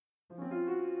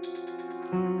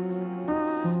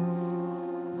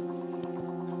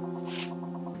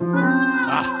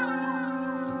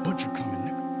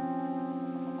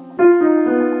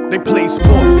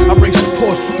sports. I race the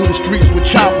Porsche through the streets with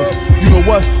choppers. You know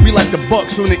us, we like the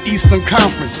Bucks on the Eastern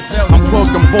Conference. I'm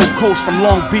plugged on both coasts from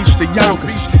Long Beach to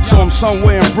Yonkers. So I'm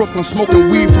somewhere in Brooklyn smoking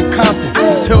weed from Compton.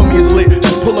 Don't tell me it's lit,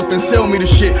 just pull up and sell me the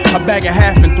shit. I bag a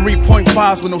half and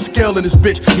 3.5s with no scale in this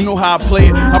bitch. You know how I play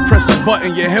it. I press a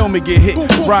button, your helmet get hit.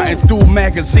 Riding through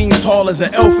magazines tall as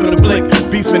an elf in the blick.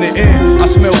 Beef in the air, I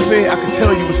smell fear, I could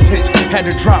tell you was tense. Had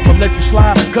to drop but let you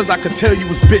slide, cause I could tell you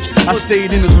was bitch. I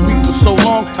stayed in the suite for so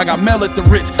long, I got mail at the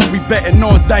Ritz. We betting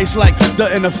on dice like the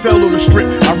NFL on the strip.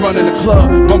 I run in the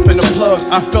club, bumping the plugs,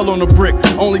 I fell on the brick.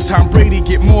 Only time Brady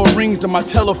get more rings than my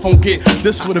telephone get.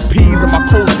 This for the P's and my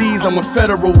cold D's I'm a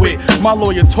federal with. My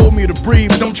lawyer told me to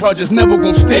breathe, them charges never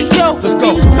gon' stick. Hey yo, let's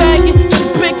go. He was bagging,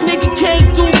 some big nigga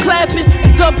came through clapping.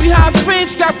 And up behind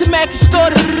fridge, got the Mac and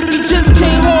started. He just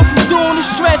came home from doing the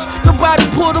stretch. Nobody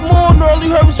put him on early,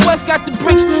 heard was West got the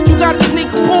bricks. You gotta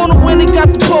sneak up on him when they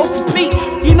got the pole for Pete.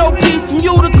 You know Pete from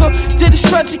Utica, did a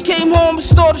stretch and came home and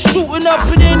started shooting up.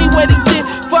 But anyway they did,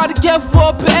 fought together for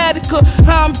up in Attica.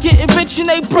 How I'm getting rich and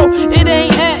they broke, it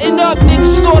ain't adding up.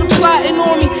 Niggas started plotting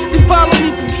on me, they follow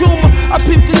me from Juma. I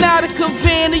peeped the Nautica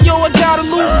van and yo I gotta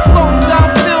lose it. Floating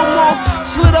down Fillmore,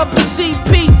 slid up in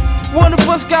CP. One of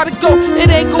us gotta go, it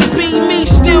ain't gon' be me.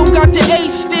 Still got the A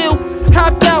still.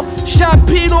 Hopped out, shot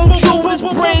Pete on June, his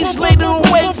brains later in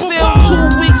Wakefield.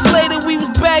 2 weeks later, we was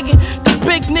bagging. The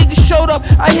big nigga showed up.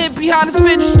 I hit behind the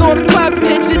fence, started clapping,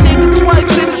 hit the nigga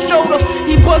twice in the shoulder.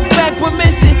 He buzzed back but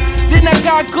missing. Then I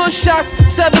got good shots,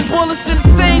 7 bullets in the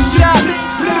same shot.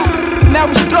 Now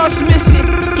it's dust missing.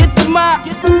 Get the mop,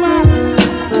 get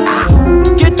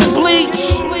the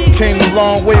bleach. Came a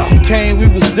long way from Kane, we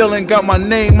was dealing, got my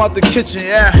name out the kitchen,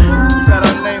 yeah. Got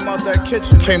our name out that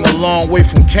kitchen. Came a long way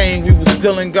from Kane, we was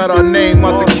dealing, got our name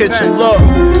out the kitchen. Look,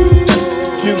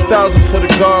 few thousand for the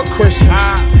God Christians.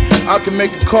 I can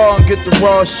make a call and get the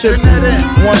raw shipment.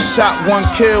 One shot, one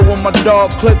kill when my dog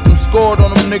clipped him. Scored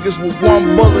on them niggas with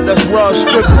one bullet, that's raw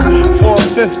stripping.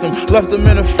 4-5th him, left him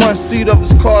in the front seat of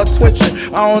his car twitching.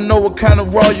 I don't know what kind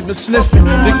of raw you been sniffing.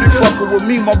 Think you fucking with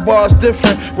me, my bar's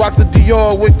different. Rock the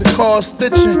Dior with the car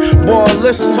stitching. Boy,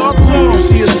 listen, you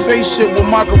see a spaceship with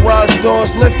my garage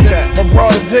doors lifted. My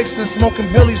brother Vixen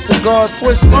smoking Billy cigar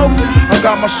twisting. I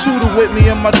got my shooter with me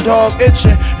and my dog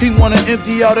itching. He wanna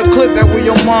empty out a clip at where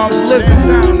your mom's living.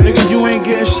 Nigga, you ain't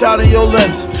getting shot in your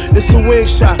limbs. It's a wig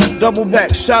shot, double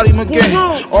back, shot him again.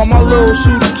 All my little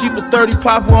shooters keep a 30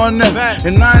 popper on them.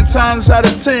 And 9 times out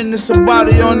of 10, it's a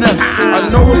body on them. I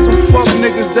know it's some fuck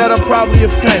niggas that I probably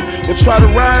offend. But try to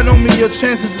ride on me, your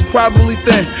chances is probably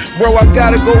thin. Bro, I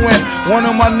gotta go in. One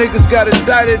of my niggas got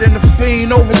indicted in the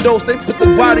fiend overdose. They put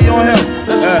the body on him.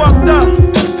 That's fucked up.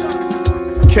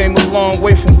 Came a long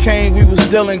way from Kane, we was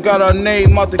dealing, got our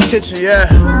name out the kitchen, yeah.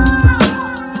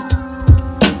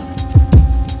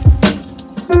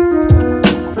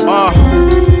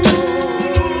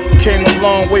 Came a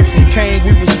long way from Kane,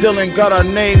 we was dealing, got our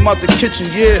name out the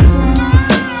kitchen, yeah.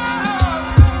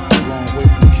 Long way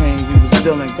from Kane, we was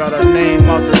dealing, got our name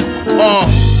out the,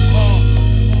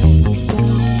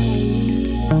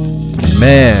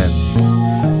 Man,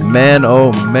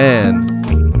 oh man.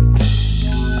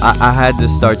 I had to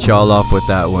start y'all off with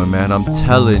that one, man. I'm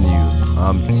telling you.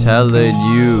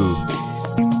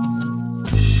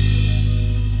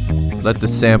 Let the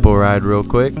sample ride real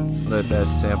quick. Let that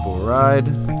sample ride.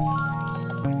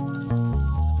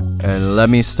 And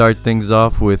let me start things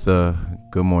off with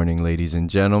good morning, ladies and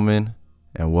gentlemen.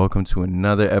 And welcome to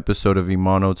another episode of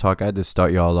Imano Talk. I had to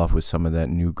start y'all off with some of that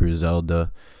new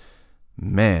Griselda.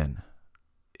 Man,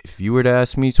 if you were to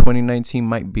ask me, 2019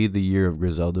 might be the year of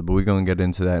Griselda, but we're going to get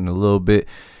into that in a little bit.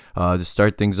 To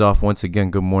start things off, once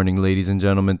again, good morning, ladies and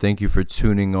gentlemen. Thank you for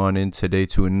tuning on in today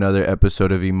to another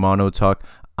episode of Imano Talk.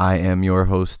 I am your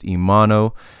host,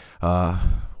 Imano.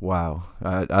 Wow,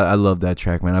 I love that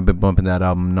track, man. I've been bumping that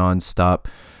album nonstop.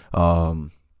 I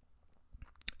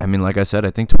mean, like I said,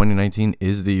 I think 2019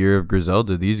 is the year of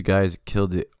Griselda. These guys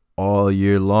killed it all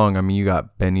year long. I mean, you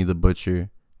got Benny the Butcher,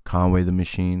 Conway the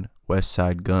Machine,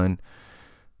 Westside Gunn.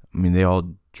 I mean, they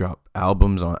all dropped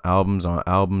albums on albums on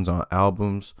albums on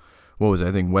albums. What was it?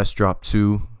 I think West dropped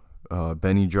 2.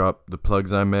 Benny dropped The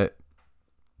Plugs I Met.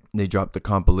 They dropped the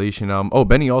compilation album. Oh,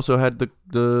 Benny also had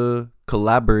the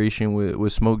collaboration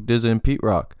with Smoke DZA and Pete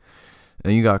Rock.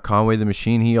 And you got Conway the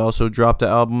Machine. He also dropped the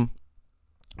album.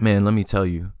 Man, let me tell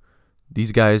you,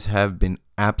 these guys have been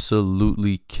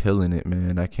absolutely killing it,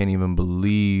 man. I can't even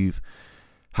believe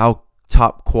how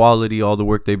top quality all the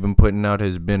work they've been putting out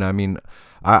has been. I mean,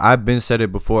 I've been said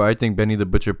it before. I think Benny the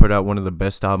Butcher put out one of the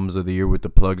best albums of the year with The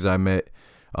Plugs I Met.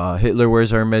 Hitler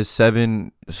Wears Hermes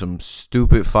 7, some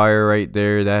stupid fire right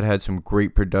there. That had some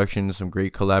great production, some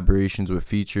great collaborations with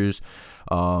features.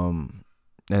 And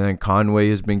then Conway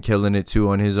has been killing it too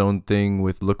on his own thing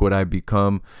with Look What I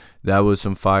Become. That was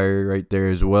some fire right there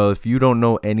as well. If you don't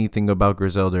know anything about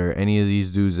Griselda or any of these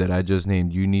dudes that I just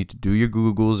named, you need to do your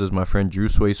Googles, as my friend Drew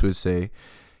Swace would say.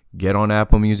 Get on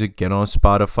Apple Music, get on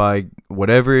Spotify,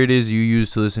 whatever it is you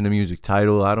use to listen to music.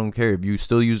 Tidal, I don't care. If you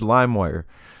still use LimeWire,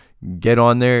 get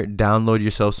on there, download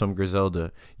yourself some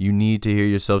Griselda. You need to hear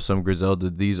yourself some Griselda.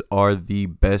 These are the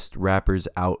best rappers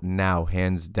out now,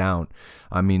 hands down.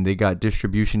 I mean, they got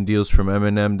distribution deals from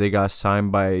Eminem. They got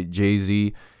signed by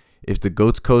Jay-Z. If the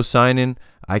GOAT's co-signing,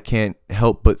 I can't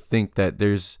help but think that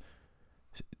there's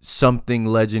something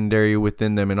legendary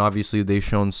within them. And obviously, they've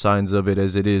shown signs of it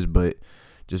as it is, but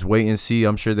just wait and see.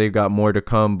 I'm sure they've got more to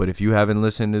come. But if you haven't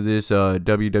listened to this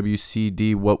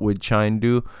WWCD, What Would Chine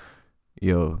Do?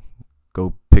 Yo,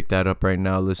 go pick that up right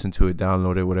now. Listen to it,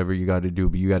 download it, whatever you got to do.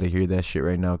 But you got to hear that shit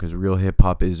right now because real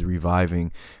hip-hop is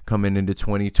reviving coming into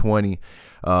 2020.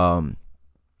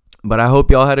 But I hope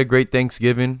y'all had a great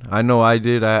Thanksgiving. I know I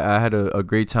did. I had a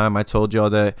great time. I told y'all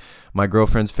that my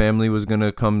girlfriend's family was going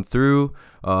to come through,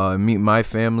 meet my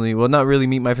family. Well, not really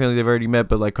meet my family. They've already met,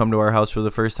 but like come to our house for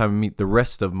the first time and meet the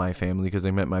rest of my family because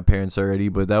they met my parents already.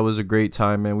 But that was a great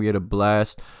time, man. We had a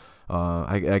blast.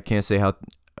 I can't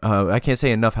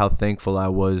say enough how thankful I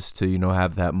was to,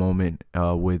 have that moment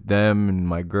with them and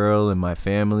my girl and my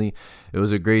family. It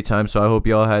was a great time. So I hope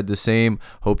y'all had the same.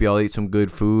 Hope y'all ate some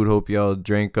good food. Hope y'all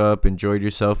drank up, enjoyed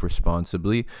yourself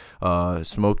responsibly,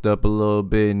 smoked up a little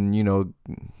bit, and,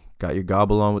 got your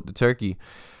gobble on with the turkey.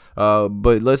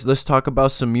 But let's talk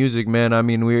about some music, man. I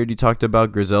mean, we already talked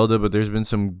about Griselda, but there's been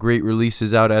some great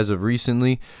releases out as of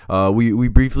recently. We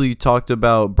briefly talked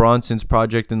about Bronson's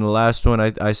project in the last one.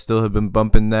 I still have been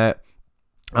bumping that.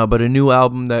 But a new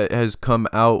album that has come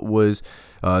out was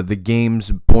The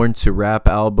Game's Born to Rap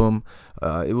album.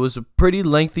 It was a pretty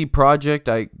lengthy project.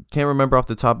 I can't remember off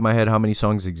the top of my head how many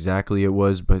songs exactly it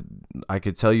was, but I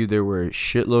could tell you there were a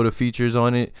shitload of features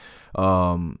on it.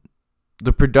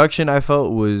 The production I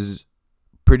felt was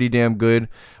pretty damn good.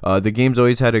 The Game's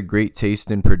always had a great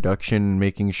taste in production,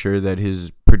 making sure that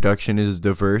his production is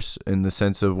diverse in the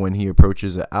sense of when he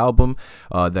approaches an album,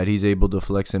 that he's able to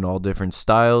flex in all different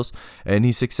styles, and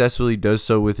he successfully does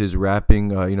so with his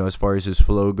rapping, as far as his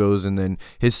flow goes, and then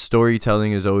his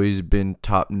storytelling has always been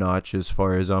top notch as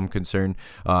far as I'm concerned.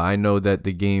 I know that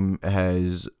The Game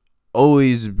has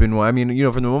always been, I mean,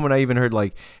 from the moment I even heard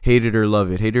like Hate It or Love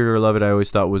It, I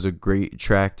always thought was a great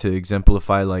track to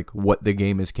exemplify like what The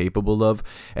Game is capable of,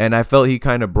 and I felt he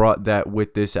kind of brought that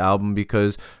with this album,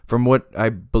 because from what I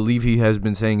believe he has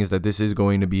been saying is that this is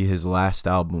going to be his last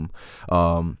album.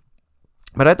 But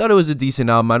I thought it was a decent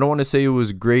album. I don't want to say it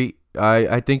was great.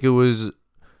 I think it was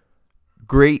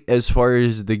great as far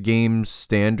as The Game's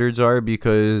standards are,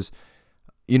 because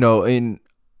in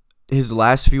his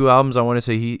last few albums, I want to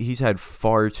say he's had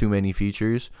far too many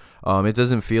features. It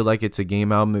doesn't feel like it's a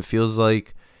Game album. It feels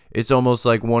like it's almost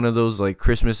like one of those like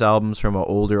Christmas albums from an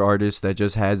older artist that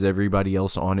just has everybody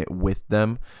else on it with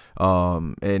them.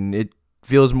 And it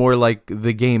feels more like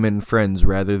The Game and Friends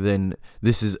rather than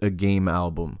this is a Game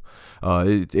album.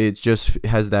 It just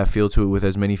has that feel to it with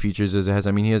as many features as it has.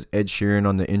 I mean, he has Ed Sheeran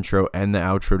on the intro and the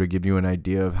outro to give you an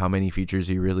idea of how many features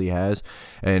he really has.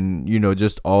 And,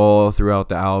 just all throughout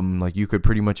the album, like you could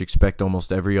pretty much expect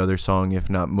almost every other song, if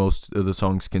not most of the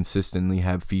songs, consistently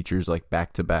have features like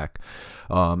back to back.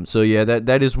 So yeah,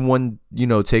 that is one,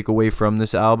 takeaway from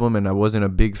this album, and I wasn't a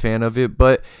big fan of it,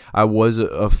 but I was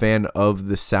a fan of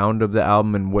the sound of the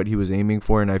album and what he was aiming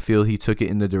for, and I feel he took it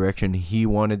in the direction he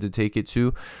wanted to take it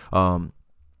to.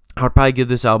 I would probably give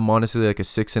this album honestly like a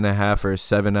 6.5 or a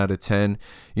 7 out of 10.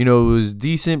 It was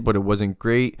decent, but it wasn't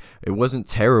great. It wasn't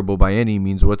terrible by any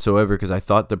means whatsoever, because I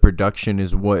thought the production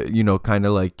is what, kind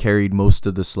of like carried most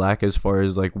of the slack as far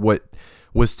as like what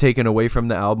was taken away from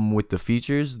the album with the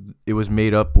features. It was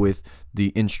made up with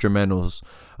the instrumentals.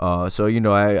 So,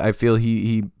 I feel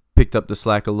he picked up the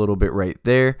slack a little bit right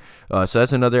there. So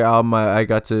that's another album I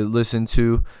got to listen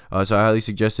to. So I highly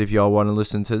suggest if y'all want to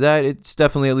listen to that, it's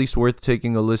definitely at least worth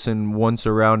taking a listen once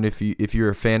around if you're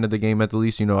a fan of The Game at the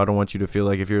least. I don't want you to feel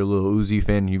like if you're a Lil Uzi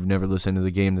fan and you've never listened to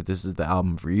The Game that this is the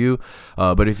album for you.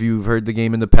 But if you've heard The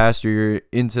Game in the past or you're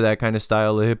into that kind of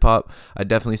style of hip hop, I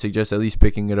definitely suggest at least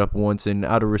picking it up once. And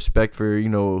out of respect for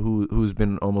who's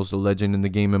been almost a legend in The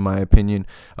Game in my opinion,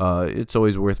 it's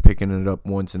always worth picking it up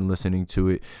once and listening to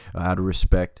it out of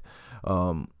respect.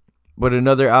 But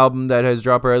another album that has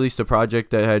dropped, or at least a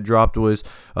project that had dropped, was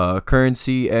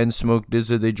Currency and Smoke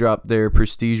DZA. They dropped their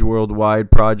Prestige Worldwide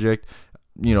project.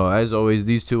 as always,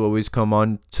 these two always come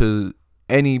on to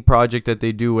any project that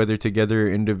they do, whether together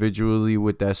or individually,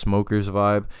 with that Smokers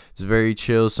vibe. It's very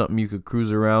chill, something you could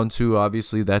cruise around to.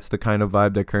 Obviously, that's the kind of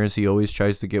vibe that Curren$y always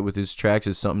tries to get with his tracks.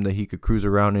 It's something that he could cruise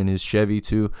around in his Chevy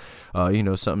to,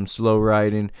 something slow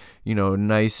riding,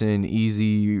 nice and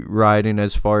easy riding,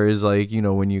 as far as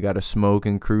when you got to smoke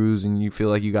and cruise and you feel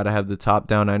like you got to have the top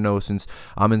down. I know, since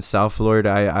I'm in South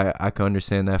Florida, I can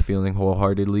understand that feeling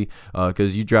wholeheartedly,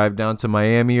 because you drive down to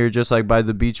Miami or just like by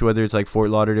the beach, whether it's like Fort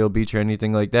Lauderdale Beach or anything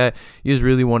like that, you just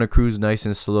really want to cruise nice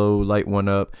and slow, light one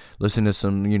up, listen to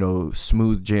some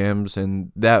smooth jams,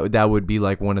 and that would be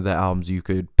like one of the albums you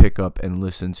could pick up and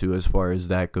listen to as far as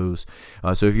that goes.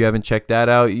 So if you haven't checked that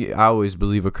out, I always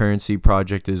believe a Curren$y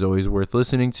project is always worth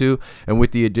listening to, and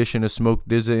with the addition of Smoke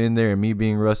DZA in there, and me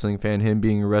being a wrestling fan, him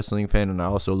being a wrestling fan, and I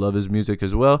also love his music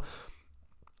as well,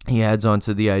 he adds on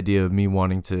to the idea of me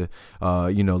wanting to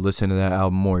listen to that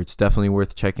album more. It's definitely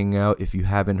worth checking out. If you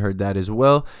haven't heard that as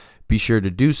well, be sure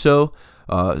to do so.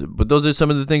 But those are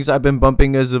some of the things I've been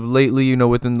bumping as of lately,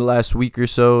 within the last week or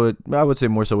so. I would say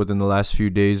more so within the last few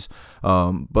days.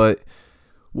 But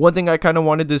one thing I kind of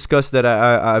want to discuss that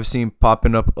I've seen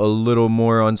popping up a little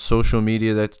more on social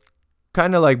media that's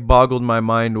kind of like boggled my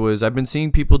mind was I've been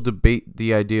seeing people debate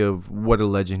the idea of what a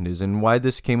legend is. And why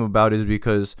this came about is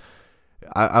because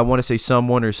I want to say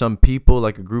someone or some people,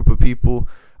 like a group of people,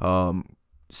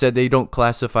 said they don't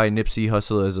classify Nipsey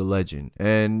Hussle as a legend.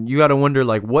 And you got to wonder,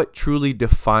 what truly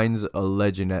defines a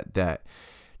legend at that?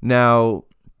 Now,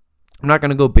 I'm not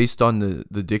going to go based on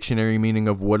the dictionary meaning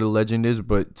of what a legend is,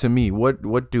 but to me,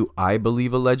 what do I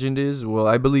believe a legend is? Well,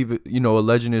 I believe, a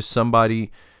legend is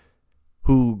somebody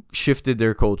who shifted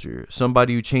their culture,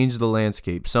 somebody who changed the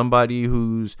landscape, somebody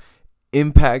whose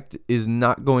impact is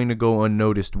not going to go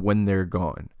unnoticed when they're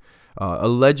gone. A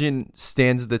legend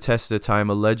stands the test of time.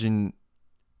 A legend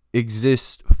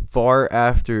exists far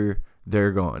after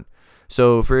they're gone.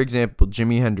 So, for example,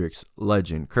 Jimi Hendrix,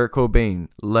 legend. Kurt Cobain,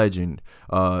 legend.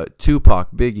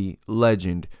 Tupac, Biggie,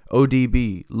 legend.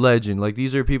 ODB, legend.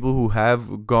 These are people who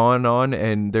have gone on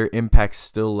and their impact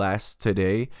still lasts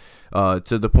today,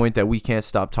 to the point that we can't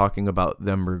stop talking about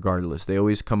them regardless. They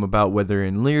always come about, whether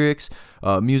in lyrics,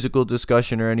 musical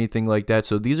discussion, or anything like that.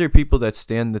 So these are people that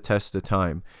stand the test of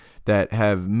time, that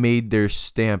have made their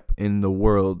stamp in the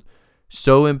world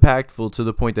so impactful to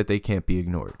the point that they can't be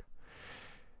ignored.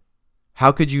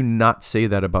 How could you not say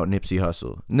that about Nipsey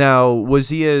Hussle? Now, was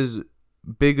he as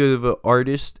big of an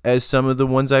artist as some of the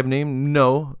ones I've named?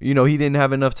 No. He didn't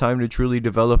have enough time to truly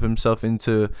develop himself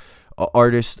into an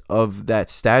artist of that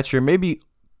stature. Maybe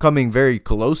coming very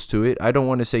close to it. I don't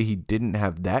want to say he didn't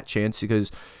have that chance,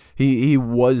 because he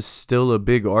was still a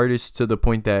big artist to the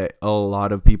point that a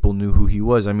lot of people knew who he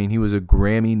was. I mean, he was a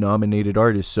Grammy-nominated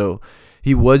artist, so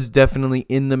he was definitely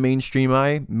in the mainstream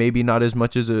eye, maybe not as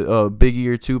much as a Biggie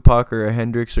or Tupac or a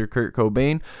Hendrix or Kurt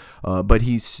Cobain, but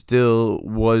he still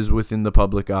was within the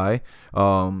public eye.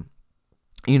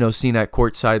 Seen at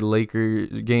courtside Laker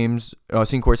games,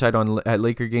 at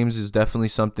Laker games is definitely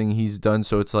something he's done.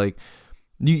 So it's like,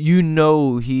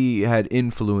 he had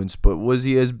influence, but was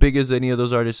he as big as any of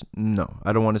those artists? No,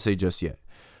 I don't want to say just yet.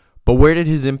 But where did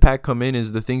his impact come in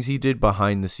is the things he did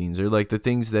behind the scenes, or the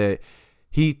things that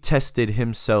he tested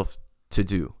himself to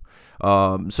do.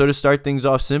 So to start things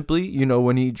off simply,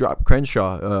 when he dropped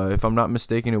Crenshaw, if I'm not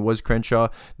mistaken, it was Crenshaw.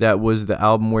 That was the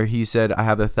album where he said, I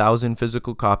have 1,000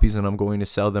 physical copies and I'm going to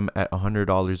sell them at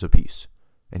 $100 a piece.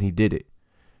 And he did it.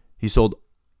 He sold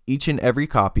each and every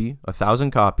copy,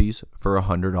 1,000 copies, for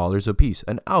 $100 a piece.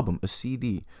 An album, a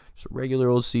CD, just a regular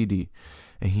old CD.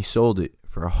 And he sold it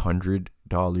for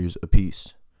 $100 a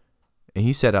piece. And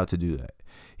he set out to do that.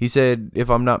 He said,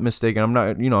 if I'm not mistaken,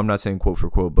 I'm not saying quote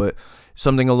for quote, but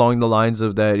something along the lines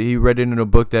of that. He read it in a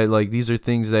book that these are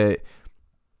things that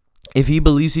if he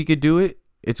believes he could do it,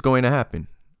 it's going to happen.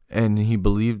 And he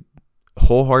believed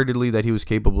wholeheartedly that he was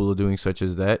capable of doing such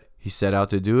as that. He set out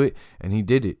to do it, and he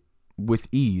did it with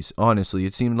ease. Honestly,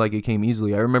 it seemed like it came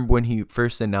easily. I remember when he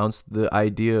first announced the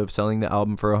idea of selling the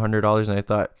album for $100, and I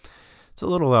thought, it's a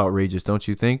little outrageous, don't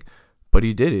you think? But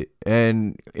he did it.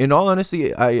 And in all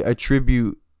honesty, I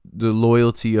attribute the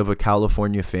loyalty of a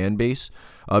California fan base,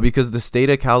 because the state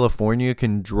of California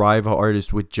can drive an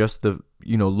artist with just the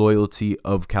loyalty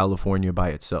of California by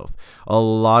itself. A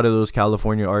lot of those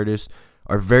California artists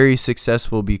are very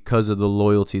successful because of the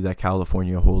loyalty that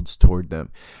California holds toward them.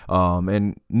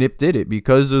 And Nip did it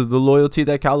because of the loyalty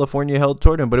that California held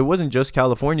toward him. But it wasn't just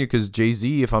California, because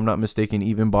Jay-Z, if I'm not mistaken,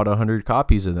 even bought 100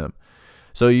 copies of them.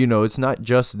 So, it's not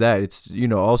just that. It's,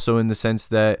 also in the sense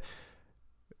that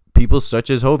people such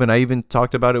as Hov, and I even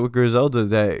talked about it with Griselda,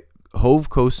 that Hov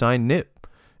co-signed Nip.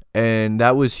 And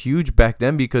that was huge back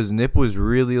then because Nip was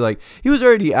really like, he was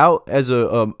already out as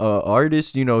a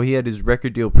artist. You know, he had his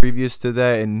record deal previous to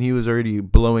that, and he was already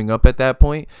blowing up at that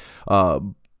point.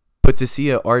 But to see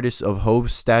an artist of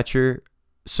Hove's stature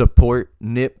support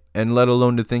Nip, and let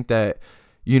alone to think that,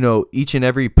 you know, each and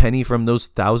every penny from those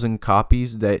 1,000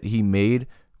 copies that he made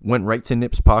went right to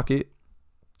Nip's pocket.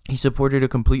 He supported a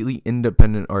completely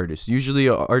independent artist. Usually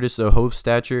an artist of Hove's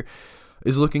stature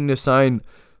is looking to sign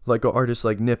like an artist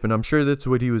like Nip, and I'm sure that's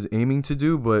what he was aiming to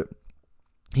do, but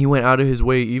he went out of his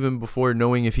way even before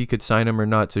knowing if he could sign him or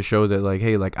not to show that, like,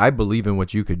 hey, like, I believe in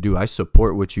what you could do. I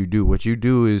support what you do. What you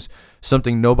do is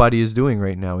something nobody is doing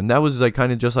right now. And that was like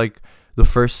kind of just like the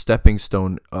first stepping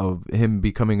stone of him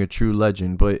becoming a true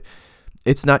legend. But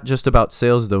it's not just about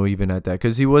sales though, even at that,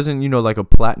 because he wasn't, you know, like a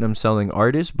platinum selling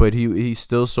artist, but he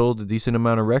still sold a decent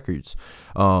amount of records.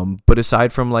 But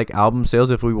aside from like album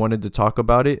sales, if we wanted to talk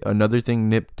about it, another thing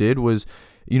Nip did was,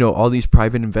 you know, all these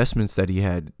private investments that he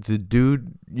had. The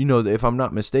dude, you know, if I'm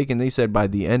not mistaken, they said by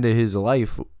the end of his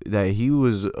life that he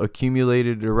was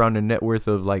accumulated around a net worth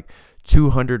of like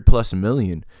 200+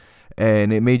 million.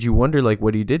 And it made you wonder like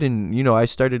what he did. And, you know, I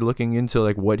started looking into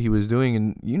like what he was doing,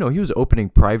 and, you know, he was opening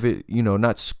private, you know,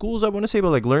 not schools, I want to say, but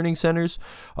like learning centers,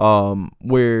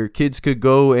 where kids could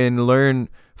go and learn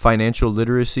financial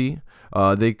literacy.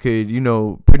 They could, you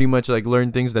know, pretty much like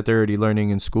learn things that they're already learning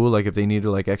in school. Like if they needed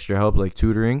like extra help, like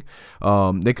tutoring,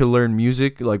 they could learn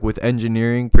music, like with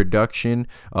engineering, production,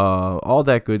 all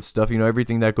that good stuff, you know,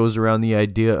 everything that goes around the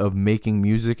idea of making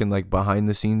music and like behind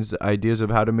the scenes ideas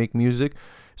of how to make music.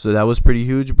 So that was pretty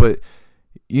huge. But,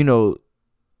 you know,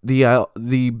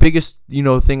 the biggest, you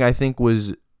know, thing I think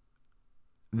was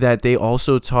that they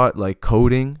also taught like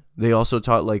coding. They also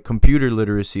taught like computer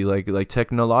literacy, like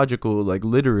technological like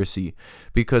literacy,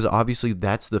 because obviously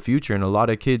that's the future. And a lot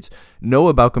of kids know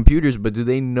about computers, but do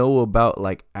they know about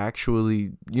like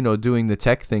actually, you know, doing the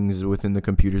tech things within the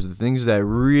computers, the things that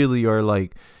really are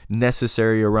like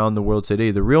necessary around the world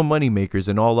today, the real money makers,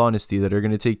 in all honesty, that are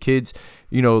going to take kids,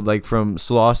 you know, like from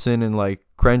Slauson and like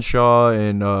Crenshaw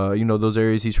and you know, those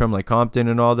areas he's from, like Compton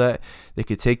and all that. They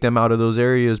could take them out of those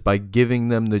areas by giving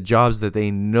them the jobs that they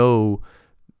know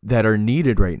that are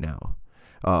needed right now.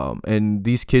 And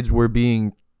these kids were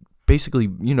being basically,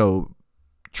 you know,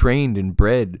 trained and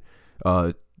bred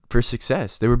for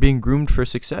success. They were being groomed for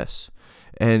success.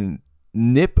 And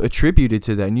Nip attributed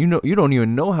to that. And you know, you don't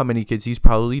even know how many kids he's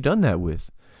probably done that with.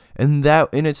 And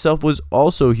that in itself was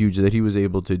also huge, that he was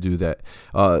able to do that.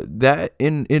 That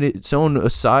in its own,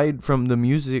 aside from the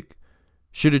music,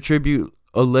 should attribute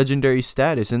a legendary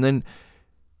status. And then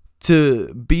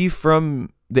to be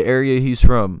from the area he's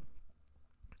from,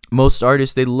 most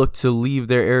artists, they look to leave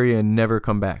their area and never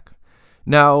come back.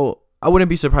 Now, I wouldn't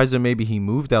be surprised that maybe he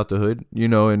moved out the hood, you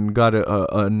know, and got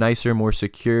a nicer, more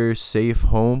secure, safe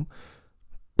home.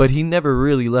 But he never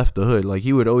really left the hood. Like,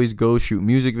 he would always go shoot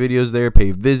music videos there,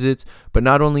 pay visits. But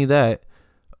not only that,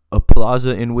 a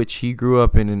plaza in which he grew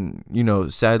up in, and, you know,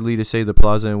 sadly to say, the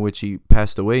plaza in which he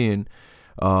passed away in,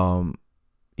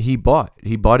 he bought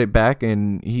it back,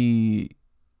 and he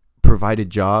provided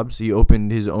jobs. He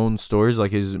opened his own stores,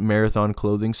 like his Marathon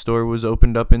clothing store was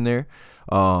opened up in there.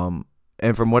 And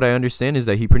from what I understand is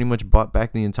that he pretty much bought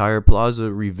back the entire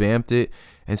plaza, revamped it,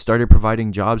 and started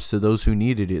providing jobs to those who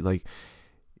needed it. Like,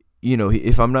 you know,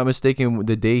 if I'm not mistaken,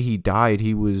 the day he died,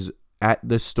 he was at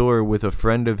the store with a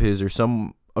friend of his, or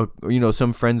some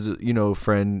friends,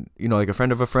 friend, like a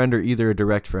friend of a friend, or either a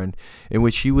direct friend, in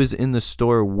which he was in the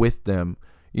store with them,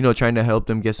 you know, trying to help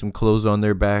them get some clothes on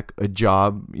their back, a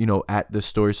job, you know, at the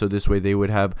store, so this way they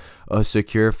would have a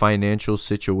secure financial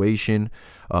situation.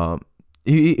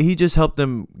 He just helped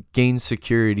them gain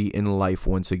security in life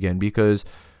once again, because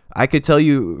I could tell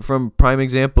you from prime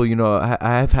example, you know,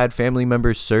 I have had family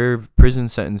members serve prison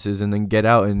sentences and then get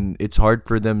out, and it's hard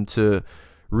for them to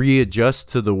readjust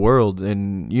to the world.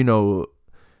 And, you know,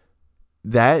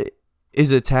 that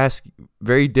is a task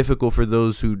very difficult for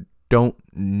those who don't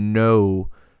know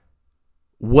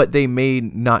what they may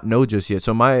not know just yet.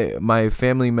 So my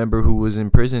family member who was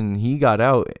in prison, he got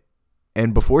out,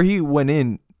 and before he went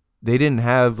in, they didn't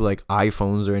have like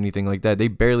iPhones or anything like that. They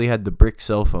barely had the brick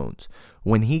cell phones.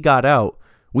 When he got out,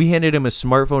 we handed him a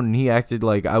smartphone, and he acted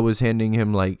like I was handing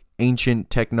him like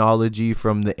ancient technology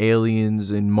from the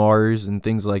aliens and Mars and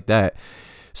things like that.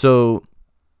 So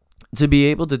to be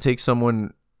able to take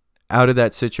someone out of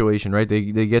that situation, right? They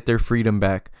get their freedom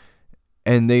back,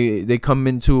 and they come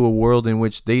into a world in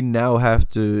which they now have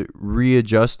to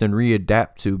readjust and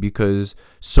readapt to, because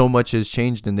so much has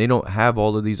changed, and they don't have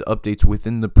all of these updates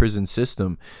within the prison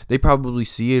system. They probably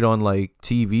see it on like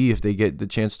TV if they get the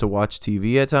chance to watch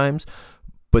TV at times,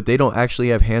 but they don't actually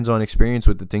have hands-on experience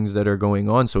with the things that are going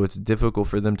on, so it's difficult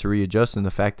for them to readjust. And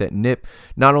the fact that Nip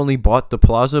not only bought the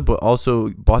plaza, but also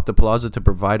bought the plaza to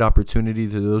provide opportunity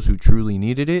to those who truly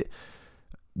needed it,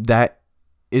 that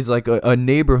is like a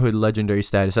neighborhood legendary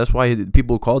status. That's why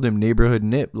people called him Neighborhood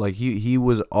Nip. Like he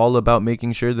was all about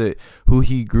making sure that who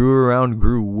he grew around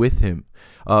grew with him.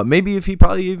 Maybe if he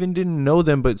probably even didn't know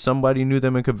them, but somebody knew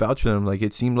them and could vouch for them. Like,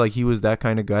 it seemed like he was that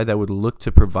kind of guy that would look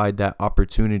to provide that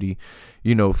opportunity,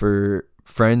 you know, for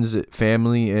friends,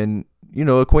 family, and, you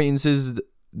know, acquaintances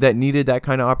that needed that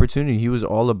kind of opportunity. He was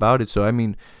all about it. So, I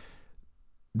mean,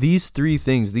 these three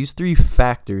things, these three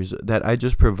factors that I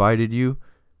just provided you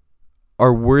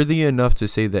are worthy enough to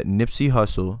say that Nipsey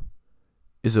Hussle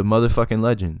is a motherfucking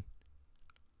legend.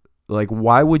 Like,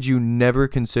 why would you never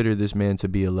consider this man to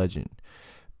be a legend?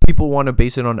 People want to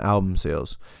base it on album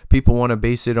sales. People want to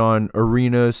base it on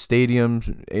arenas,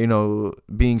 stadiums, you know,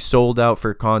 being sold out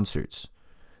for concerts.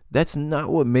 That's not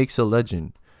what makes a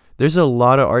legend. There's a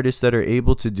lot of artists that are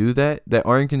able to do that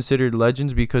aren't considered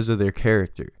legends because of their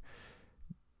character.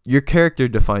 Your character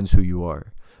defines who you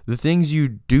are. The things you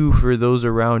do for those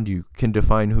around you can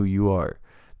define who you are.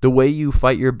 The way you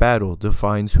fight your battle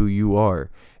defines who you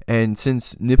are. And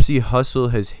since Nipsey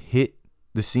Hussle has hit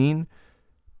the scene,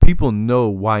 people know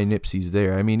why Nipsey's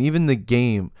there. I mean, even the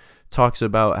game talks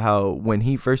about how when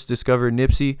he first discovered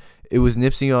Nipsey, it was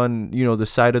Nipsey on, you know, the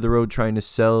side of the road trying to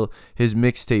sell his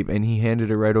mixtape, and he handed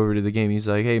it right over to the game. He's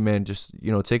like, hey, man, just,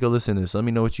 you know, take a listen to this. Let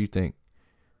me know what you think.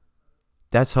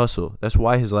 That's Hussle. That's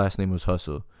why his last name was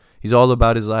Hussle. He's all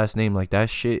about his last name. Like, that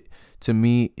shit, to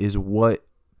me, is what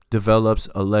develops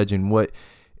a legend. What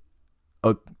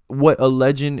a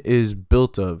legend is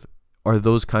built of are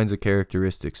those kinds of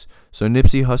characteristics. So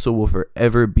Nipsey Hussle will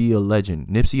forever be a legend.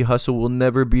 Nipsey Hussle will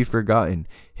never be forgotten.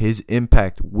 His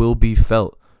impact will be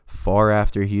felt far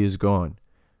after he is gone.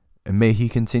 And may he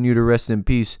continue to rest in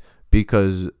peace,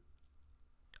 because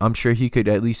I'm sure he could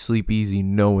at least sleep easy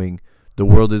knowing the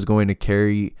world is going to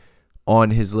carry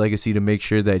on his legacy to make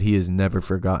sure that he is never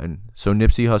forgotten. So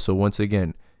Nipsey Hussle, once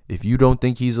again, if you don't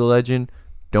think he's a legend,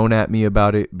 don't at me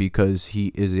about it, because he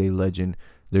is a legend.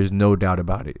 There's no doubt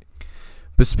about it.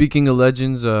 But speaking of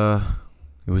legends, it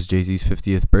was Jay-Z's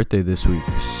 50th birthday this week.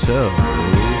 So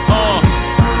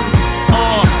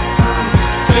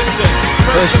listen,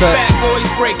 first the fat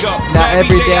boys break up. Now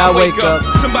every day I wake up,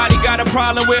 somebody got a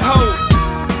problem with hope.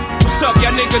 What's up,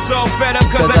 y'all niggas all fed up?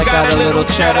 Cause I got a little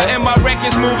cheddar and my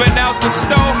record's moving out the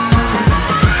store.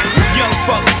 Young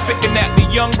fuckers spitting at me,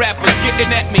 young rappers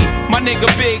getting at me. My nigga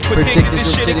Big predicted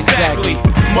this shit exactly.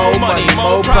 More money,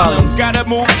 more problems, gotta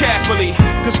move carefully.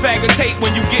 Cause faggots hate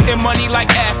when you getting money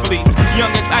like athletes.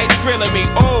 Youngins ice grilling me,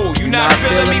 oh, you not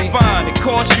feeling me? Fine, it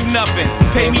costs you nothing,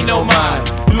 pay me no mind.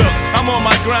 Look, I'm on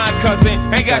my grind, cousin,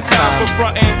 ain't got time for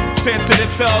frontin'.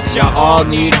 Sensitive thugs, y'all all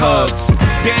need hugs.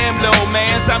 Damn, little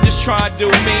mans, I'm just trying to do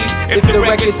me. If the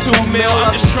record's 2 mil,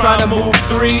 I'm just trying to move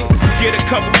 3. Get a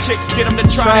couple chicks, get them to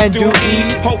try and do E.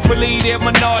 Hopefully they're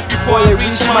Menage before they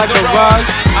reach my garage.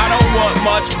 I don't want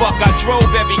much, fuck, I drove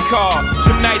every car.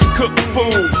 Some nice cooked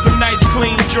food, some nice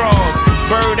clean drawers.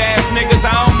 Bird ass niggas,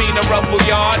 I don't mean to ruffle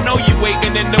y'all. I know you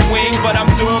waiting in the wing, but I'm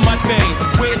doing my thing.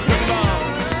 Where's the love?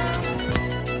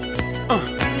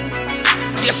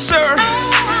 Yes, sir.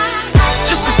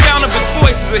 Just the sound of its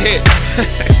voice is a hit.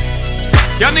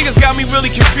 Y'all niggas got me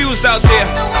really confused out there.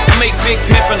 I make Big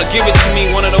Pimpin' or give it to me,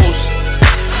 one of those.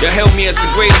 Y'all hailed me as the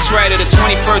greatest writer of the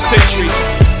 21st century.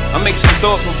 I make some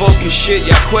thought-provoking shit.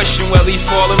 Y'all question whether he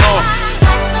falling off.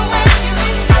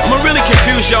 I'ma really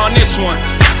confuse y'all on this one.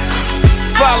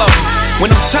 Follow. When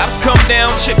them tops come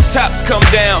down, chicks' tops come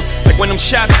down. Like when them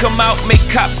shots come out, make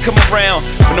cops come around.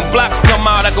 When them blocks come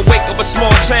out, I can wake up a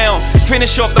small town.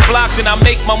 Finish off the block, then I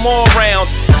make my more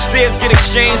rounds. The stairs get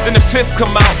exchanged, and the fifth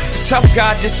come out. The tough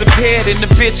guy disappeared, and the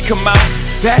bitch come out.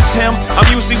 That's him, I'm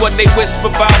usually what they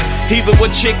whisper about. Either what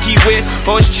chick he with,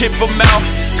 or his chip or mouth.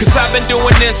 Cause I've been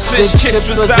doing this since Chips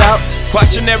was out.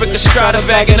 Watching Eric Estrada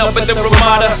bagging up at the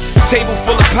Ramada. Table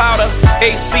full of powder,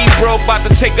 AC broke, about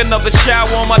to take another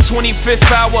shower on my 25th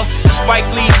hour. Spike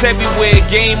Lee's everywhere,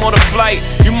 game on the flight.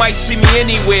 You might see me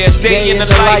anywhere, day in the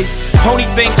life. Only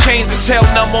thing changed, the tail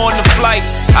number on the flight.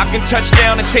 I can touch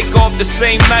down and take off the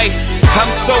same night. I'm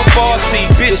so bossy,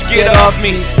 bitch get off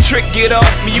me. Trick get off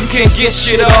me, you can't get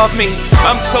shit off me.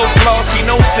 I'm so flossy,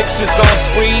 no sixes on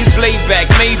screens. Lay back,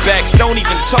 Maybachs, don't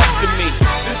even talk to me.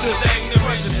 This is the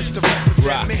ignorance to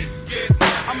represent me.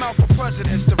 I'm out for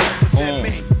presidents to represent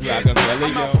me.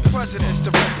 I'm out for presidents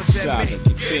to represent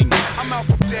me. I'm out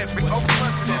for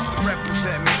presidents to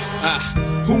represent me.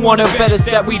 Who want a better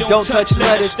that we don't touch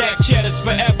letters? Stack cheddars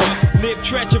forever. Live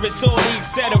treacherous, all the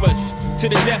etceteras. To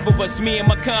the death of us, me and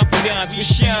my confidants. We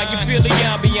shine, you feel the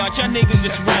ambiance. Y'all niggas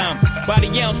just rhyme. By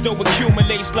the ounce though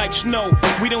accumulates like snow.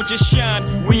 We don't just shine,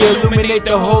 we illuminate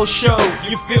the whole show.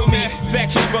 You feel me?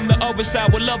 Factions from the other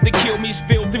side would love to kill me.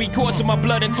 Spill 3/4 of my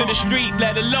blood into the street,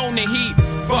 let alone the heat.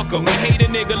 Fuck 'em, and hate a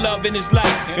nigga loving his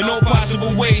life in all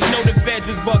possible ways. Know the feds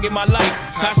is bugging my life.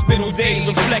 Hospital days,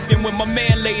 reflecting when my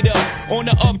man laid up on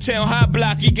the uptown high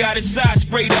block. He got his side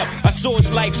sprayed up. I saw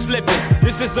his life slipping.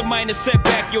 This is a minor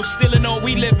setback. Yo, still in all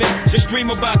we living. Just dream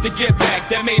about to get back.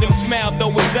 That made him smile,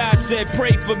 though his eyes said,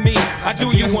 "Pray for me." I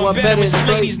do you one better and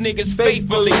slay these niggas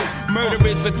faithfully. Murder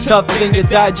is a tough thing to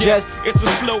digest. It's a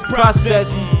slow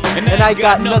process. And I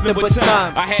got nothing but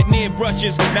time. I had near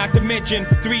brushes, not to mention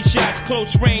 3 shots,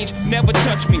 close range, never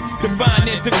touch me. Divine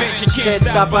intervention, can't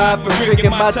stop I from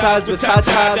drinking my ties with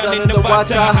Tata down in the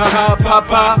water. Ha ha,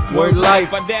 papa. Word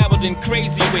life. I dabbled in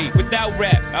crazy way without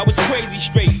rap. I was crazy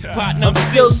straight. Partner, I'm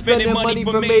still spending money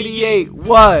from 88.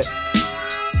 What?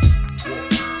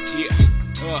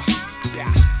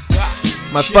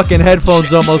 My fucking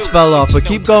headphones almost fell off, but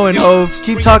keep going, Hove.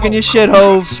 Keep talking your shit,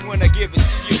 Hove. When I give it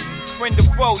to you, friend or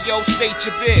foe, yo, state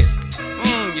your biz.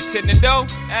 You tend to know?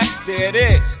 There it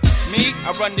is. Me,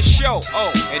 I run the show.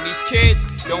 Oh, and these kids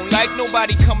don't like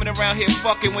nobody coming around here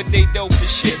fucking with they dope and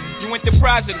shit. You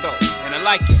enterprising though, and I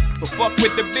like it. But fuck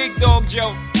with the big dog,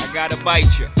 Joe, I gotta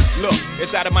bite you. Look,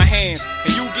 it's out of my hands,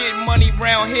 and you getting money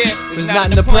round here. It's not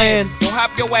in the plans. Don't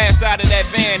hop your ass out of that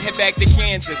van, head back to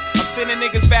Kansas. I'm sending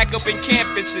niggas back up in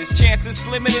campuses. Chances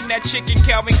slimmer than that chicken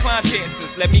Calvin Klein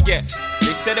pants. Let me guess,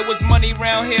 they said it was money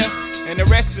round here, and the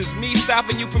rest is me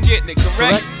stopping you from getting it,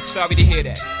 correct? Sorry to hear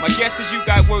that. My guess is you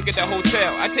got work at the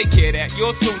hotel. I take care of that,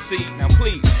 you'll soon see. Now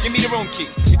please, give me the room key.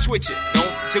 You twitch it,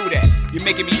 don't do that. You're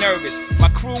making me nervous. My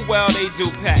crew, well, they do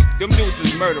pack. Them dudes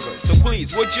is murderers. So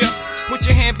please, would you put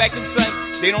your hand back in sight?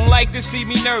 They don't like to see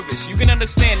me nervous. You can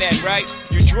understand that, right?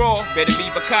 You draw, better be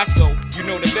Picasso. You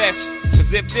know the best.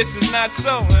 Cause if this is not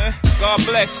so, God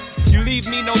bless. You leave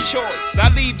me no choice. I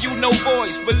leave you no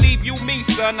voice. Believe you me,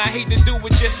 son. I hate to do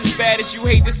it just as bad as you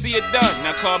hate to see it done.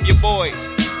 Now calm your boys.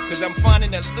 Cause I'm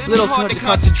finding it a little hard to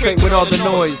concentrate with all the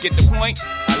noise. Get the point?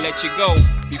 I'll let you go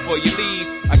before you leave.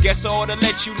 I guess I ought to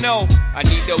let you know I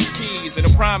need those keys, and I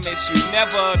promise you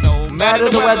never, no matter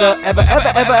the weather,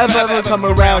 ever come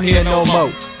around here no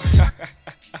more.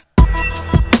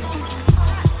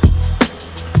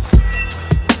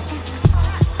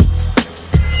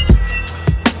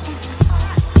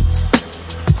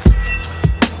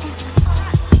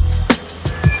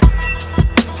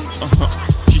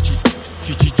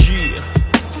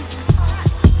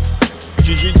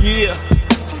 Yeah.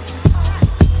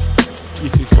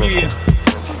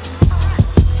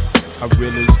 How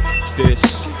real is this?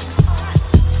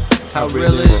 How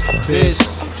real is this?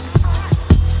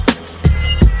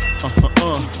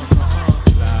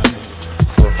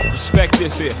 Respect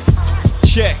this here.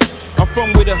 Check. I'm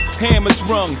from where the hammers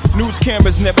rung, news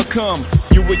cameras never come.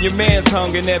 You and your mans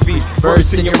hung in every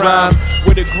verse in your rhyme.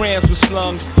 Where the grams were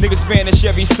slung, niggas vanish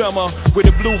every summer. Where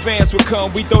the blue vans would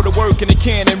come, we throw the work in the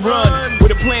can and run. Where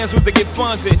the plans was to get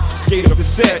funded, skate up the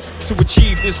set to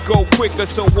achieve this goal quicker,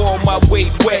 so all my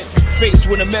weight wet. Faced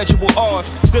with immeasurable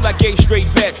odds, still I gave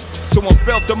straight bets. So I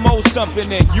felt the most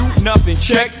something and you nothing.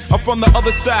 Check, I'm from the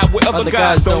other side where other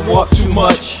guys don't walk too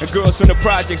much. And girls from the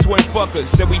projects weren't fuckers,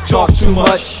 said we talk too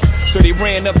much. So they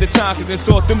ran up the time cause they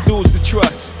thought them dudes to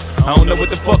trust. I don't know what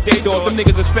the fuck they thought, them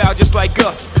niggas is foul just like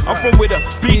us. I'm from where the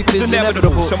beef is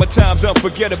inevitable, summertime's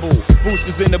unforgettable.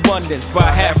 Boosters in abundance,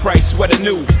 buy half price sweater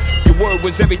new. Your word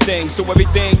was everything, so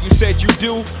everything you said you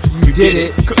do, you did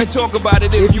it. Couldn't talk about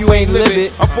it if you ain't live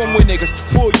it. I'm from where niggas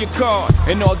pull your card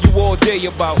and argue all day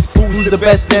about who's the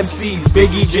best MCs,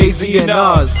 Biggie, Jay-Z, and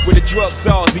Nas. Where the drug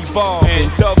czars evolve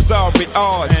and thugs are at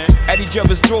odds, at each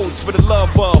other's throats for the love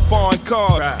of foreign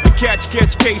cars. And catch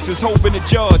cases, hoping the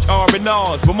judge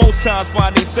R&Rs, but most times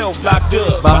find themselves locked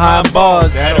up behind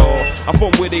bars. At all, I'm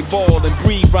from where they ball and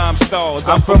breed rhyme stars.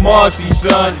 I'm from Marcy,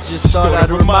 son. Just thought I'd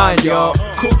remind y'all.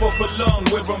 Cook up a lung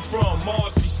where I'm from,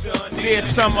 Marcy, son. Dear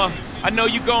summer, I know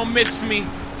you gon' miss me.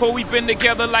 For we been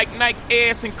together like Nike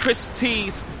Airs and crisp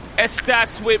tees,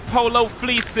 S-Dots with polo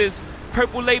fleeces,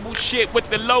 purple label shit with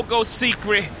the logo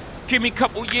secret. Give me a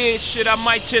couple years, shit, I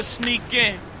might just sneak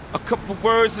in a couple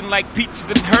words and like peaches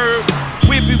and herb,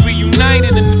 we'll be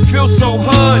reunited and it feels so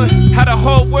hood. How the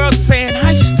whole world saying,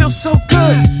 how you still so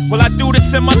good? Well, I do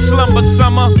this in my slumber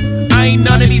summer. I ain't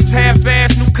none of these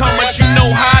half-ass newcomers. You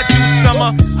know how I do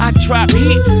summer. I I drop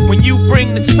heat when you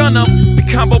bring the sun up. The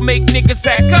combo make niggas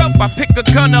act up. I pick a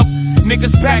gun up,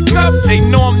 niggas back up. They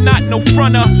know I'm not no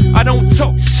fronter. I don't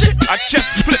talk shit, I just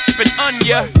flip an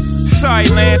onion. Sorry,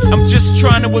 Lance, I'm just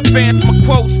trying to advance my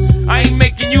quotes. I ain't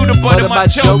making you the butt of my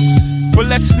jokes. But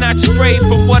let's not stray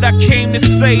from what I came to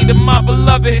say to my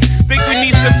beloved. Think we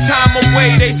need some time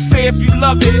away. They say if you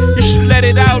love it, you should let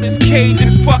it out its cage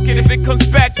and fuck it. If it comes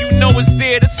back, you know it's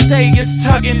there to stay. It's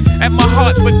tugging at my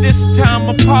heart, but this time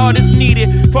a part is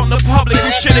needed from the public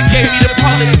who should've gave me the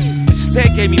politics.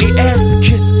 Instead gave me the ass to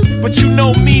kiss. But you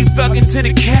know me, thugging to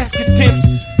the casket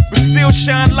dips. But still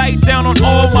shine light down on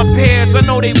all my peers. I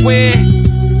know they wear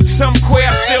some queer,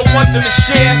 I still want them to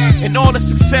share in all the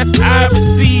success I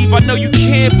receive. I know you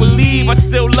can't believe I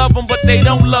still love them, but they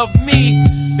don't love me.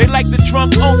 They like the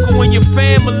drunk uncle in your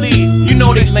family. You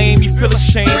know they lame, you feel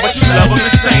ashamed, but you love them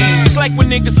the same. It's like when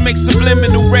niggas make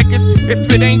subliminal records. If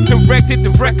it ain't directed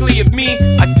directly at me,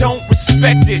 I don't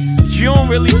respect it. You don't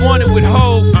really want it with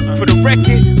Ho. For the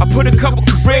record, I put a couple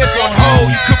careers on hold.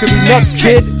 You could be next,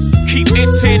 kid. Keep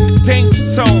entering the danger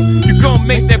zone. You gon'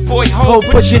 make that boy Ho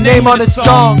put your name on the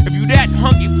song. If you that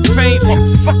hungry for fame,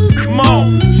 motherfucker, come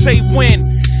on. Say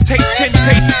when. Take 10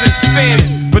 paces and spin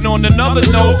it. But on another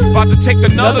note, about to take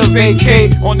another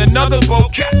vacate on another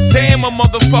boat. Goddamn, a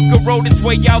motherfucker rode his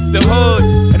way out the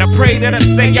hood, and I pray that I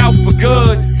stay out for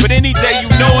good. But any day you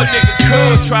know a nigga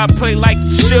could try to play like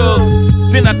you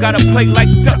should. Then I gotta play like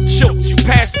Dutch Schultz. You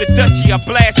pass the Dutchie, I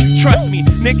blast you. Trust me,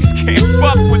 niggas can't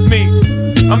fuck with me.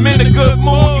 I'm in a good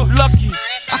mood, you lucky.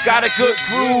 I got a good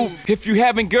groove. If you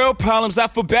having girl problems, I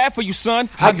feel bad for you, son.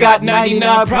 I got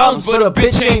 99 problems, but a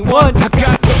bitch ain't one. I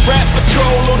got the rap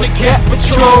patrol on the Gap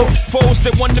Patrol. Foes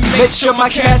that want to make sure my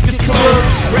casket's closed.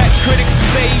 Rap critics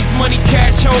say he's money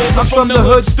cash holes. I'm from the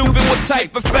hood, stupid. What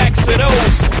type of facts are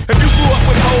those? If you grew up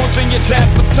with hoes in your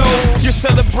zap of toes, you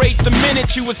celebrate the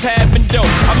minute you was having dope.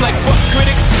 I'm like, fuck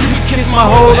critics, you can kiss my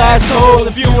whole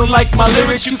asshole. If you don't like my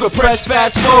lyrics, you can press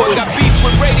fast forward. Got beef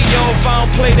with radio if I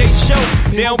don't play they show.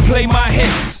 They don't play my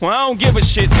hits, well I don't give a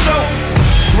shit. So,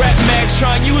 rap mags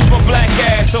try and use my black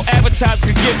ass so advertisers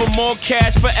could give them more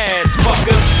cash for ads.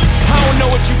 Fuckers, I don't know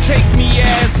what you take me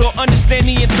as or understand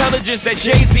the intelligence that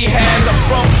Jay-Z has. I'm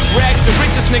from rags, the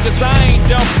richest niggas, I ain't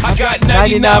dumb. I got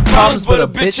 99 problems, but a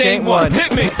bitch ain't one.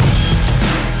 Hit me.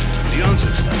 The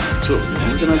answer's so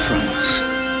original friends.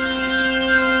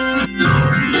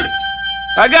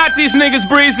 I got these niggas,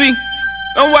 Breezy.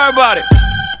 Don't worry about it.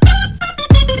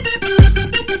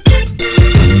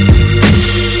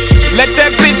 Let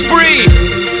that bitch breathe.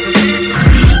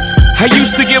 I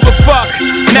used to give a fuck,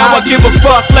 now I give a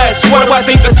fuck less. What do I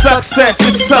think of success?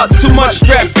 It sucks, too much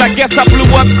stress. I guess I blew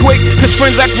up quick, cause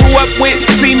friends I grew up with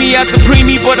see me as a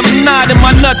preemie, but I'm not and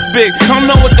my nuts big. I don't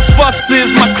know what the fuss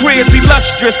is, my career's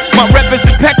illustrious. My rep is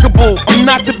impeccable, I'm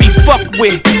not to be fucked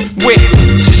with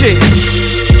shit.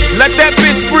 Let that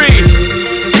bitch breathe.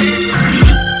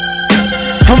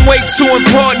 I'm way too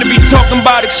important to be talking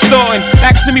about extorting.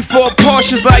 Asking me for a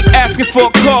Porsche's like asking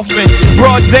for a coffin.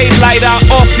 Broad daylight,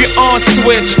 I'll off your on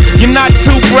switch. You're not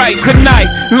too bright, good night,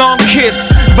 long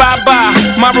kiss, bye bye.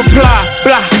 My reply,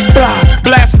 blah blah.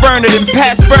 Blast burner, then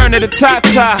pass burner to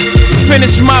Tata.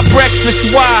 Finish my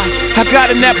breakfast, why? I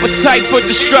got an appetite for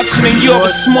destruction and you're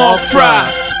a small fry.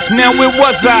 Now where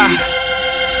was I?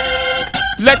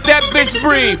 Let that bitch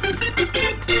breathe.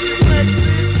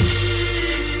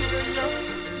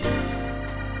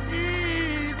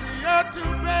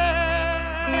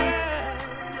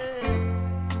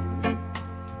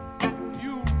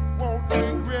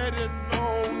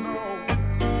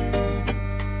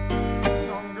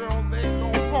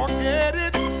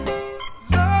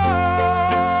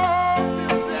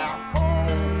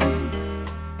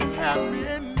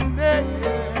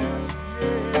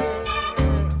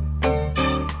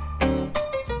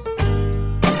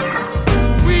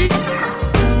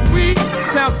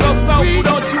 Sounds so soulful,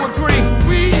 don't you agree?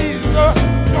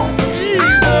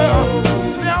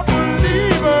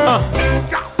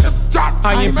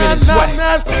 I invented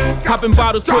sweat, popping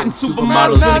bottles, putting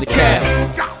supermodels in the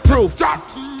cab. Proof,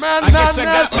 I guess I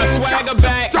got my swagger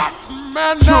back.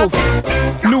 Truth,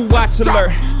 new watch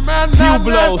alert, new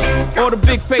blows. Or the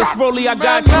big face rollie, I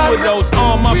got two of those.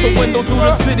 Arm out the window through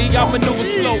the city, I maneuver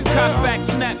slow. Cock back,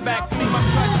 snap back, see my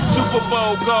Super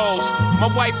Bowl goals. My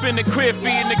wife in the crib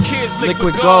feeding the kids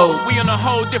liquid gold. We in a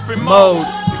whole different mode.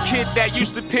 The kid that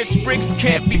used to pitch bricks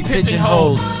can't be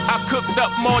pigeonholed. I cooked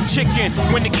up more chicken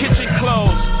when the kitchen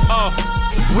closed.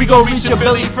 We gon' reach a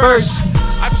Billy first.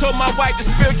 I told my wife the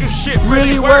spiritual shit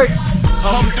really works.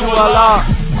 Alhamdulillah,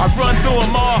 I run through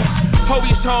them all.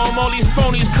 Hoey's home, all these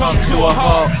phonies come to a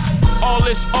halt. All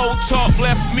this old talk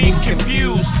left me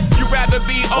confused. You rather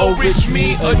be old rich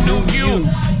me or new you?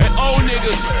 And old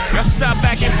niggas, y'all stop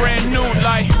acting brand new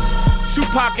like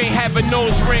Tupac ain't have a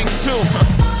nose ring too.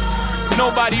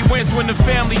 Nobody wins when the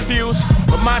family feud,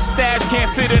 but my stash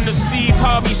can't fit in the Steve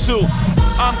Harvey suit.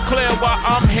 I'm clear while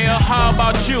I'm here, how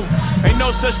about you? Ain't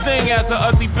no such thing as an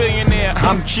ugly billionaire,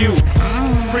 I'm cute.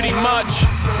 Pretty much,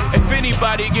 if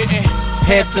anybody getting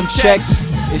Handsome checks,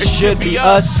 it should be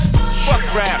us. Fuck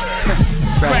rap,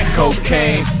 crack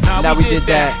cocaine, now we did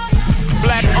that.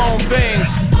 Black owned things,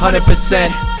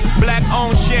 100%. Black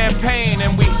owned champagne,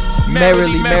 and we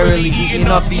merrily eating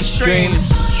off these streams.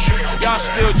 Y'all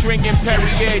still drinking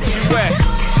Perrier Jouet,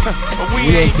 but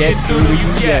we ain't get through to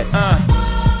you yet.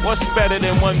 What's better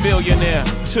than one billionaire?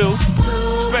 Two,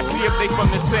 especially if they from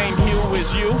the same hue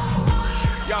as you.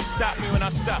 Y'all stop me when I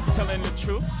stop telling the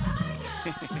truth.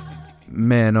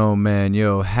 Man, oh man,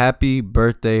 yo, happy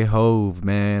birthday, Hove,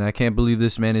 man. I can't believe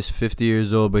this man is 50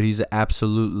 years old, but he's an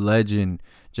absolute legend.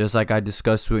 Just like I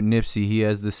discussed with Nipsey, he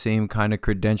has the same kind of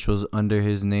credentials under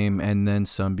his name and then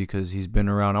some, because he's been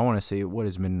around, I want to say, what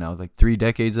has been now, like 3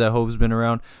 decades that Hove's been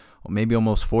around, or maybe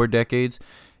almost 4 decades.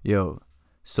 Yo,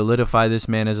 solidify this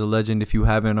man as a legend if you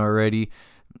haven't already.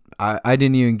 I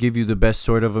didn't even give you the best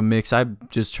sort of a mix. I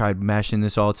just tried mashing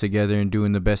this all together and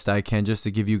doing the best I can just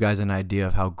to give you guys an idea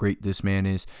of how great this man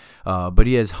is. But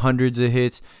he has hundreds of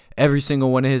hits. Every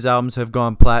single one of his albums have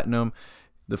gone platinum.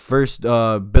 The first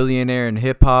billionaire in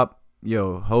hip hop.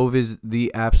 Yo, Hove is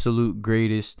the absolute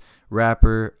greatest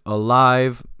rapper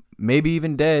alive. Maybe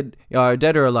even dead.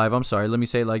 Dead or alive. I'm sorry. Let me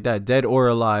say it like that. Dead or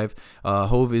alive.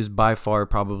 Hove is by far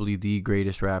probably the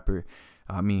greatest rapper.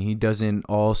 I mean, he does in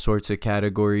all sorts of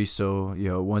categories. So,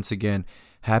 once again,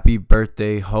 happy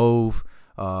birthday, Hove.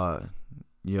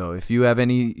 If you have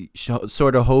any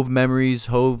sort of Hove memories,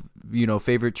 Hove,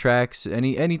 favorite tracks,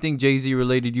 anything Jay-Z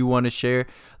related you want to share,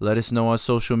 let us know on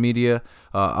social media.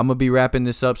 I'm gonna be wrapping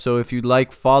this up, so if you'd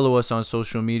like, follow us on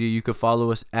social media. You can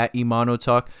follow us at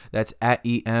Emanotalk. That's at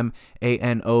EMANOTALK.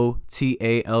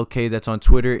 That's on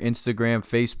Twitter, Instagram,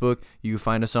 Facebook. You can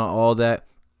find us on all that.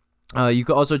 You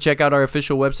can also check out our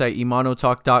official website,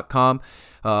 emanotalk.com.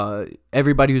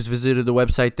 Everybody who's visited the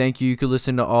website, thank you. You can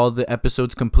listen to all the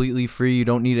episodes completely free. You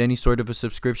don't need any sort of a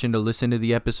subscription to listen to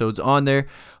the episodes on there.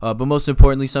 But most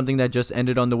importantly, something that just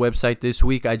ended on the website this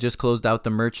week, I just closed out the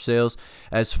merch sales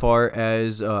as far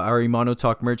as our Emano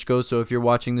Talk merch goes. So if you're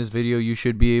watching this video, you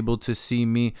should be able to see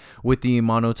me with the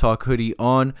Emano Talk hoodie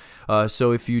on.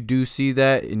 So if you do see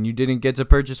that and you didn't get to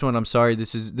purchase one, I'm sorry.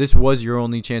 This was your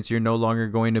only chance. You're no longer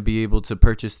going to be able to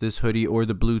purchase this hoodie or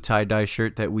the blue tie-dye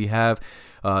shirt that we have.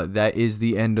 That is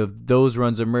the end of those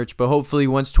runs of merch, but hopefully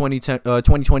once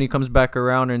 2020 comes back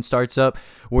around and starts up,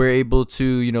 we're able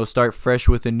to start fresh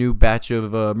with a new batch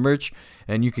of merch,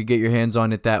 and you could get your hands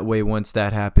on it that way once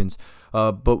that happens.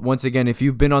 But once again, if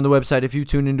you've been on the website, if you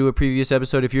tuned into a previous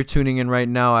episode, if you're tuning in right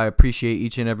now, I appreciate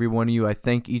each and every one of you. I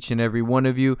thank each and every one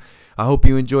of you. I hope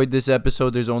you enjoyed this episode.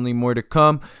 There's only more to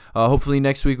come. Hopefully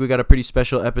next week we got a pretty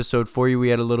special episode for you. We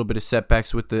had a little bit of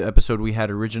setbacks with the episode we had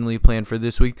originally planned for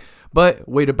this week, but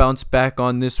way to bounce back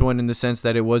on this one in the sense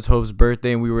that it was Hove's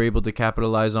birthday and we were able to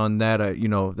capitalize on that.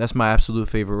 That's my absolute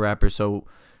favorite rapper. So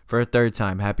for a third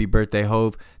time, happy birthday,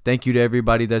 Hove. Thank you to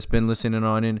everybody that's been listening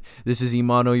on in. This is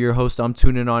Emano, your host. I'm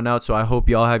tuning on out, so I hope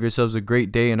y'all have yourselves a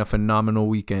great day and a phenomenal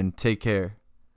weekend. Take care.